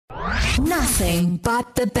Nothing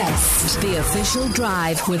but the best. The official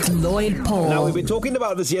drive with Lloyd Paul. Now, we've been talking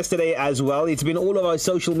about this yesterday as well. It's been all of our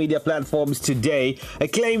social media platforms today.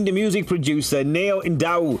 Acclaimed music producer Neo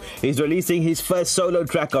Ndawo is releasing his first solo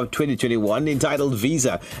track of 2021 entitled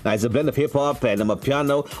Visa. Now, it's a blend of hip-hop and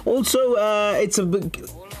Amapiano. Also, it's a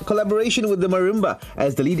collaboration with the marimba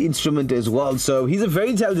as the lead instrument as well. So he's a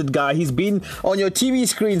very talented guy. He's been on your TV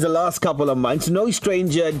screens the last couple of months. No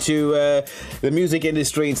stranger to the music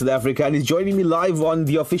industry in South Africa. And he's joining me live on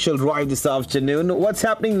the official drive this afternoon. What's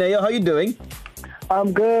happening, Neo? How are you doing?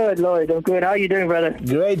 I'm good, Lloyd. I'm good. How are you doing, brother?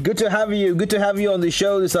 Great. Good to have you. Good to have you on the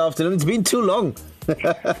show this afternoon. It's been too long.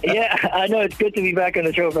 Yeah, I know. It's good to be back on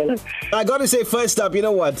the show, brother. I got to say, first up, you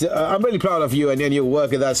know what? I'm really proud of you and your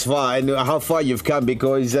work thus far and how far you've come,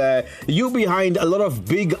 because you're behind a lot of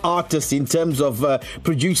big artists in terms of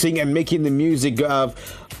producing and making the music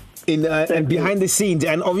and behind the scenes.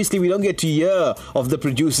 And obviously, we don't get to hear of the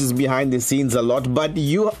producers behind the scenes a lot, but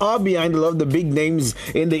you are behind a lot of the big names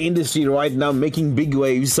in the industry right now, making big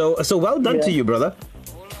waves. So well done to you, brother.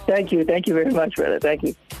 Thank you. Thank you very much, brother. Thank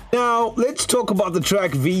you. Now, let's talk about the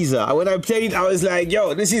track Visa. When I played it, I was like,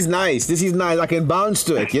 yo, this is nice. This is nice. I can bounce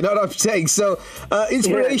to it. You know what I'm saying? So,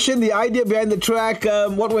 inspiration, the idea behind the track,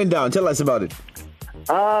 what went down? Tell us about it.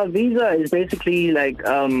 Visa is basically like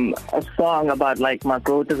a song about like my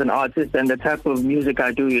growth as an artist and the type of music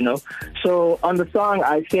I do, you know. So on the song,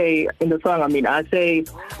 I say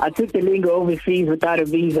I took the lingo overseas without a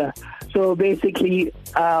visa. So basically,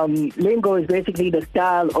 lingo is basically the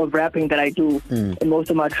style of rapping that I do in most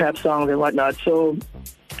of my trap songs and whatnot. So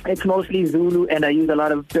it's mostly Zulu, and I use a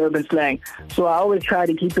lot of Durban slang. So I always try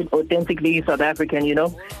to keep it authentically South African, you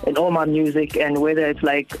know, in all my music. And whether it's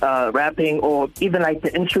like rapping or even like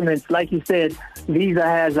the instruments, like you said, Visa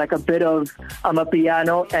has like a bit of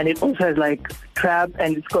Amapiano, and it also has like trap,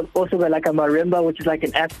 and it's also got like a marimba, which is like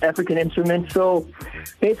an African instrument. So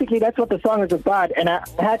basically, that's what the song is about. And I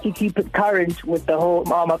had to keep it current with the whole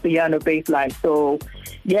Amapiano bass line. So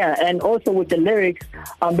yeah, and also with the lyrics,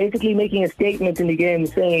 I'm basically making a statement in the game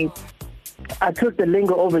saying, I took the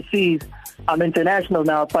lingo overseas. I'm international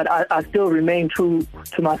now, but I still remain true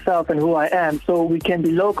to myself and who I am. So we can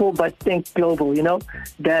be local, but think global, you know?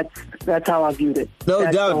 That's how I viewed it.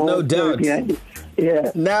 No doubt.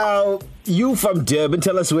 Yeah. Now, you from Durban.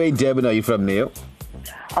 Tell us, where in Durban are you from, Neo?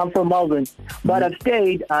 I'm from Melbourne, but I've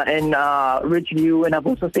stayed in Richview, and I've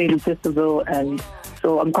also stayed in Sisterville, and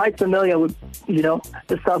so I'm quite familiar with, you know,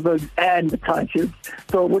 the suburbs and the townships.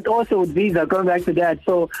 So with Visa, going back to that,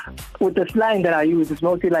 so with the slang that I use, it's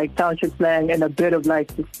mostly like township slang and a bit of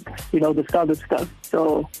like, you know, the suburb stuff.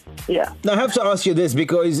 So, yeah. Now, I have to ask you this,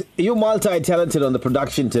 because you're multi-talented on the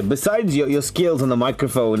production team. Besides your skills on the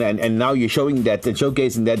microphone, and now you're showing that and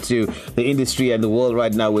showcasing that to the industry and the world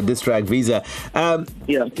right now with this track, Visa.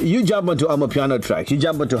 You jump onto Amapiano tracks, you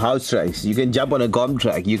jump onto house tracks, you can jump on a gom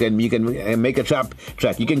track, you can make a trap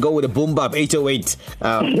track, you can go with a boom bap 808.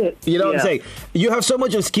 You know what I'm saying? You have so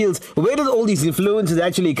much of skills. Where did all these influences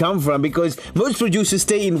actually come from? Because most producers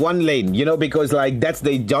stay in one lane, you know, because like that's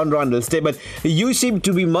the genre and they'll stay. But you seem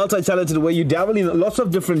to be multi-talented, where you dabble in lots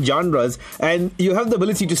of different genres, and you have the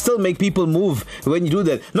ability to still make people move when you do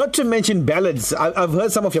that. Not to mention ballads. I've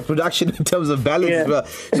heard some of your production in terms of ballads as well.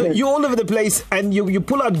 So you're all over the place, and you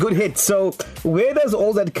pull out good hits. So where does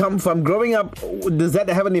all that come from? Growing up, does that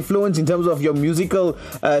have an influence in terms of your musical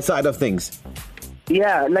side of things?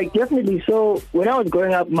 Yeah, like definitely. So when I was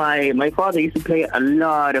growing up, my father used to play a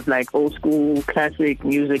lot of like old school classic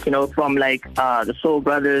music, you know, from like the Soul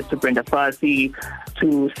Brothers to Brenda Fassie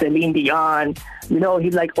to Celine Dion. You know,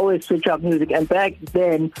 he'd like always switch up music. And back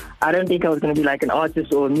then, I don't think I was going to be like an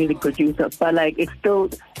artist or a music producer, but like it's still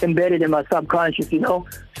embedded in my subconscious, you know.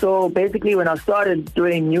 So basically, when I started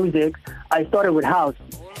doing music, I started with house,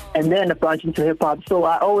 and then I branched into hip hop. So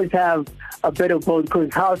I always have a bit of both,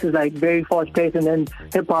 because house is like very fast paced, and then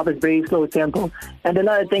hip hop is very slow tempo. And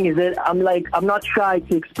another thing is that I'm not shy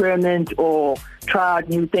to experiment or try out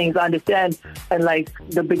new things. I understand, and like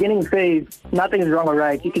the beginning phase, nothing is wrong or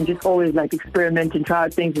right. You can just always like experiment and try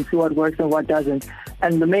out things and see what works and what doesn't.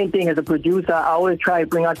 And the main thing as a producer, I always try to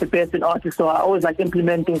bring out the best in artists. So I always like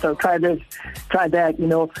implement things. So try this, try that, you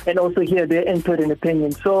know, and also hear their input and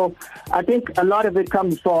opinion. So I think a lot of it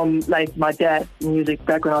comes from like my dad's music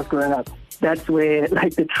back when I was growing up. That's where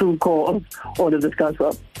like the true core of all of this comes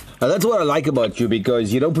from. That's what I like about you,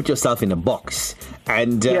 because you don't put yourself in a box.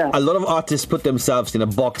 And a lot of artists put themselves in a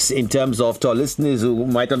box in terms of, to our listeners who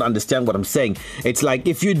might not understand what I'm saying, it's like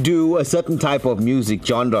if you do a certain type of music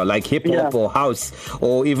genre, like hip-hop or house,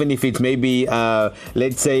 or even if it's maybe,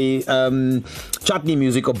 let's say, chutney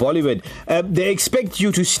music or Bollywood, they expect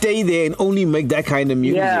you to stay there and only make that kind of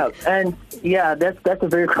music. Yeah, and that's a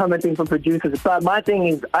very common thing for producers. But my thing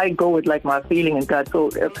is, I go with like my feeling and gut. So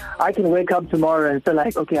if I can wake up tomorrow and feel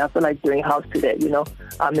like, okay, I feel like doing house today,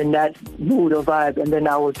 I'm in that mood or vibe, and then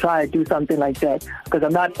I will try to do something like that. Because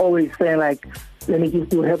I'm not always saying like, let me just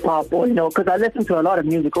do hip hop, or because I listen to a lot of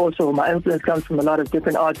music also. My influence comes from a lot of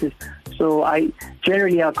different artists. So I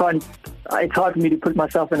can't. It's hard for me to put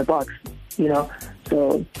myself in a box,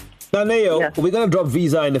 So. Now, Neo, we're going to drop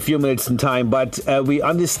Visa in a few minutes in time, but we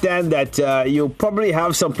understand that you probably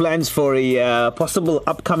have some plans for a possible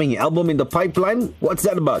upcoming album in the pipeline. What's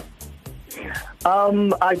that about?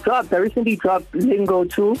 I recently dropped Lingo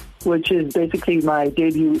 2, which is basically my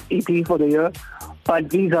debut EP for the year. But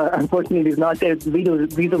Visa, unfortunately, is not there.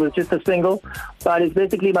 Visa was just a single. But it's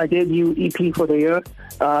basically my debut EP for the year,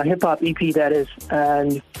 hip-hop EP, that is.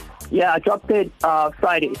 And, I dropped it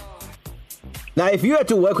Friday. Now, if you had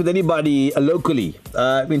to work with anybody locally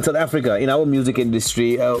in South Africa, in our music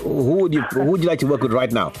industry, who would you like to work with right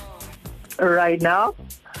now? Right now?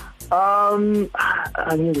 I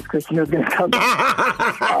knew this question was going to come.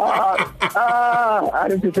 I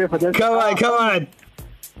didn't prepare for this. Come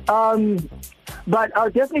on. But I'll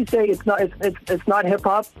definitely say it's not hip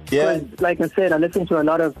hop. Yeah. Like I said, I listen to a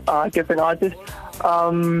lot of different artists.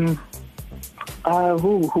 Who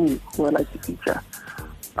would I like to feature?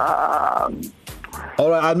 All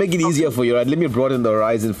right, I'll make it easier for you. Right? Let me broaden the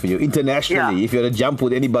horizon for you. Internationally, if you had to jump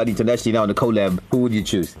with anybody internationally now on a collab, who would you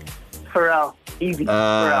choose? Pharrell. Easy.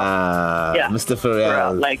 Pharrell. Yeah. Mr.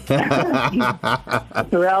 Pharrell.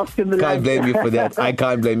 Pharrell. Can't blame you for that. I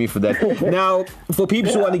can't blame you for that. Now, for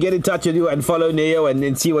peeps who want to get in touch with you and follow Neo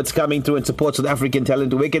and see what's coming through and support South African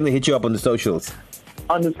talent, where can they hit you up on the socials?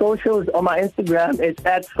 On the socials, on my Instagram, it's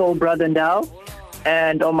at Soul Brother Ndawo.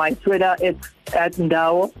 And on my Twitter, it's at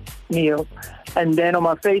Ndawo, Neo. And then on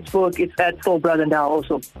my Facebook, it's at Soul Brother Ndawo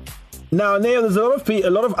also. Now, Neo, there's a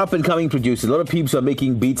lot of up-and-coming producers, a lot of peeps who are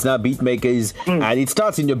making beats now, beat makers, and it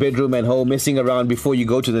starts in your bedroom and home, messing around before you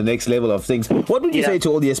go to the next level of things. What would you say to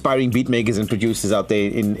all the aspiring beat makers and producers out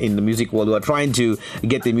there in the music world who are trying to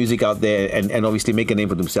get their music out there and obviously make a name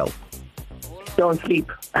for themselves? Don't sleep.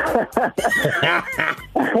 I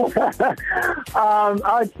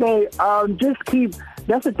would say just keep.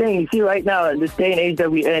 That's the thing. You see, right now, in this day and age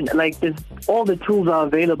that we're in, like, all the tools are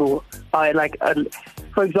available.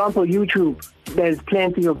 For example, YouTube. There's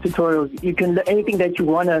plenty of tutorials. You can anything that you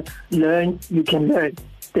want to learn, you can learn.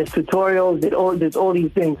 There's tutorials. There's all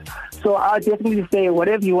these things. So I definitely say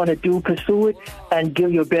whatever you want to do, pursue it and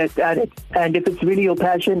give your best at it. And if it's really your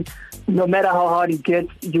passion, no matter how hard it gets,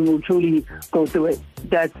 you will truly go through it.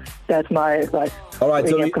 That's my advice. All right,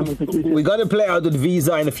 so we're going to play out with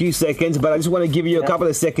Visa in a few seconds, but I just want to give you a couple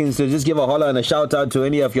of seconds to just give a holler and a shout out to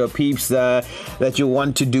any of your peeps that you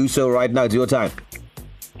want to do so right now. It's your time.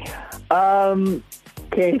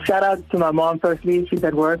 Okay, shout out to my mom firstly. She's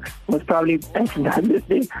at work. Was probably actually not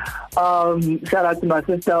listening. Shout out to my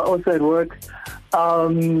sister, also at work.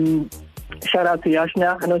 Shout out to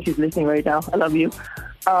Yashna. I know she's listening right now. I love you.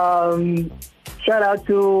 Shout out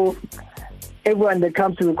to everyone that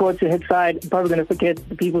comes to record to Hitside. I'm probably going to forget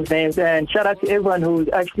the people's names. And shout out to everyone who's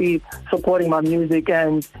actually supporting my music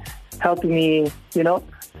and helping me,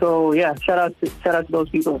 So, yeah, shout out to those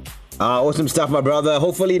people. Awesome stuff, my brother.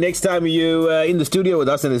 Hopefully next time you're in the studio with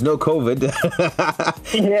us and there's no COVID.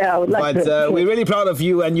 Yeah, I would like to. But we're really proud of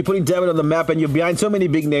you, and you're putting David on the map, and you're behind so many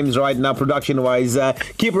big names right now, production-wise.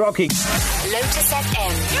 Keep rocking. Lotus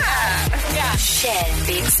FM. Yeah. Share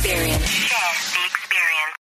the experience.